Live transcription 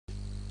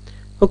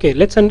Okay,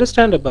 let's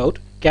understand about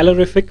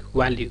calorific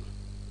value.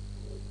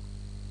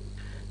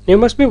 Now you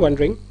must be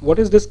wondering, what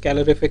is this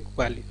calorific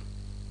value?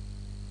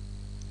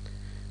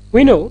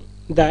 We know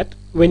that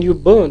when you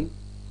burn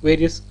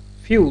various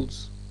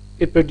fuels,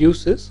 it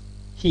produces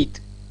heat.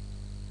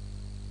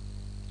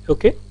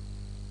 Okay?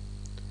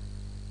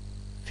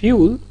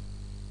 Fuel,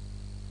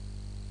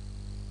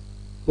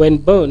 when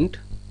burnt,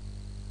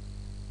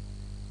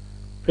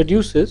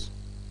 produces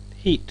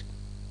heat.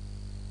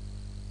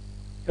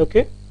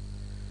 Okay?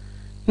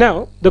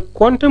 Now, the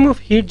quantum of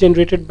heat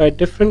generated by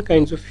different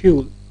kinds of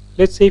fuel,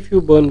 let's say if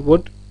you burn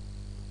wood,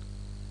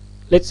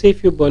 let's say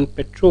if you burn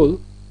petrol,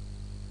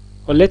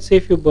 or let's say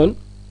if you burn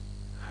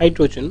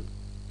hydrogen,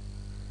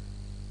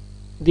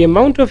 the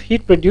amount of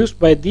heat produced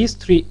by these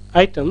three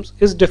items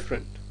is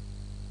different.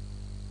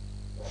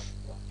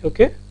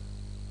 Okay?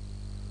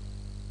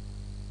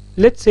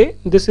 Let's say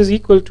this is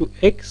equal to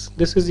X,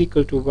 this is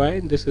equal to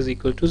Y, this is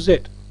equal to Z.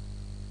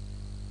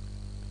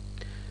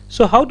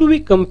 So how do we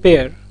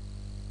compare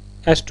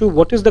as to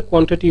what is the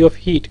quantity of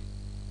heat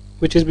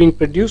which is being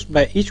produced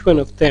by each one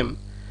of them?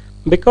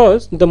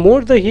 Because the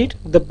more the heat,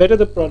 the better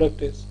the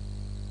product is,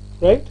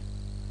 right?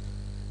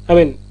 I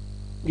mean,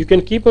 you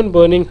can keep on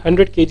burning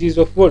 100 kgs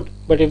of wood,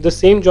 but if the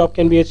same job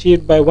can be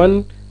achieved by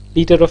 1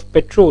 liter of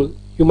petrol,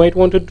 you might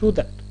want to do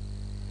that.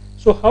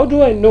 So how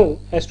do I know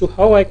as to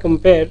how I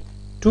compare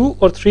 2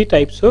 or 3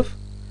 types of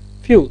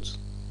fuels?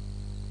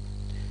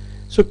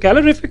 So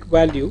calorific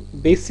value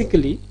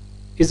basically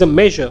is a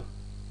measure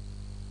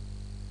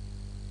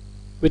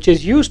which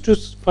is used to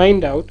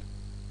find out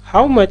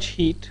how much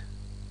heat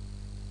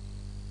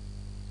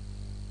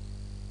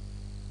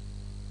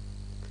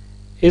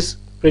is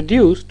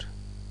produced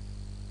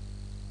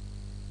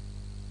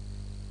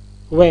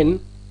when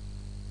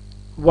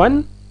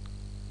 1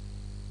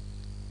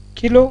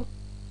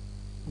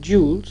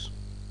 kilojoules,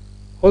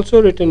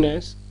 also written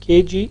as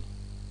kg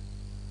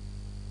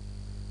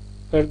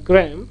per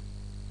gram,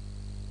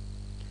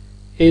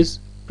 is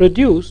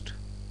produced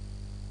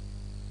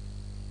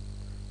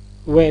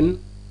when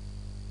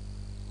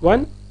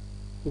 1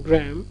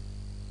 gram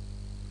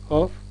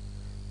of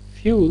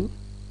fuel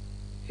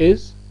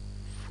is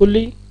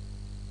fully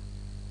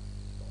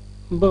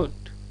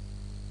burnt.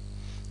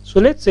 So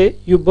let's say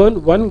you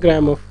burn 1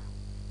 gram of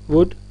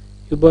wood,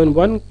 you burn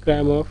 1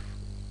 gram of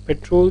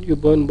petrol, you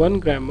burn 1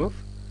 gram of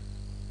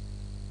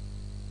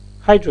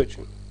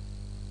hydrogen.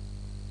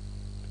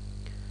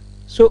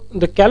 So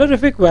the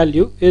calorific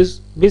value is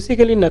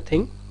basically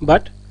nothing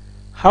but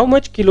how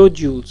much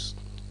kilojoules.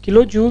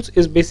 Kilojoules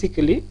is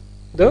basically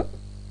the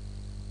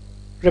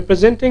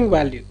representing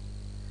value.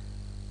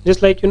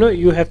 Just like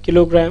you have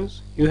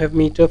kilograms, you have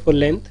meter for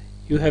length,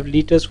 you have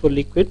liters for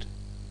liquid.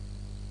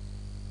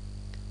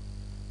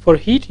 For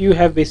heat you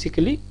have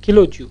basically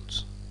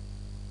kilojoules.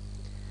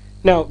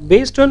 Now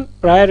based on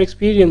prior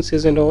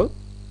experiences and all,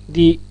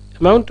 the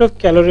amount of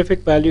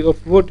calorific value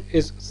of wood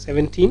is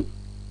 17.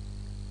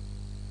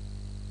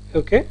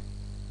 Okay,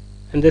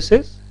 and this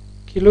is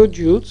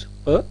kilojoules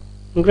per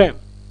gram.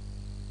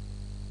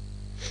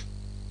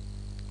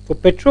 For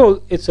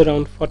petrol it's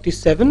around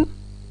 47,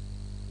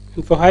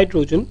 and for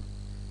hydrogen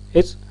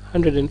it's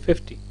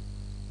 150.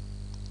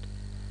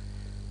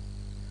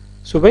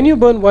 So when you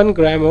burn 1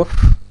 gram of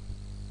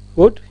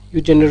wood,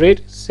 you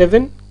generate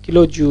 7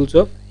 kilojoules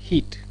of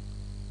heat.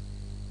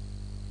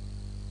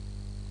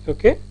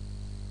 Okay.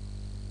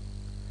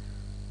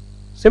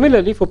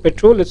 Similarly, for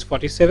petrol it's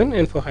 47,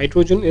 and for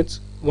hydrogen it's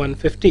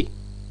 150.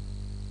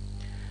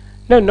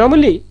 Now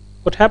normally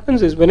what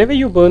happens is, whenever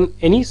you burn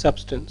any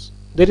substance,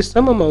 there is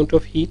some amount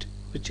of heat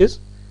which is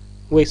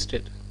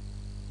wasted.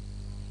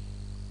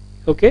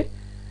 Okay,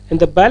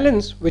 and the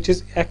balance which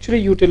is actually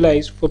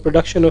utilized for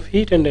production of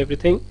heat and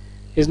everything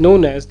is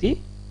known as the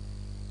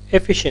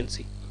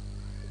efficiency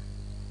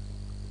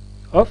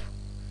of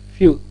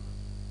fuel.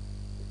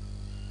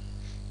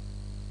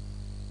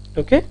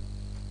 Okay,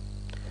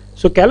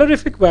 so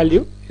calorific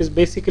value is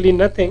basically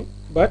nothing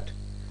but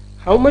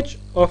how much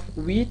of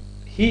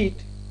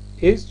heat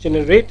is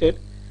generated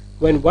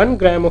when 1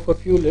 gram of a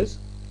fuel is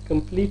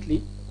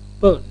completely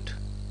burnt.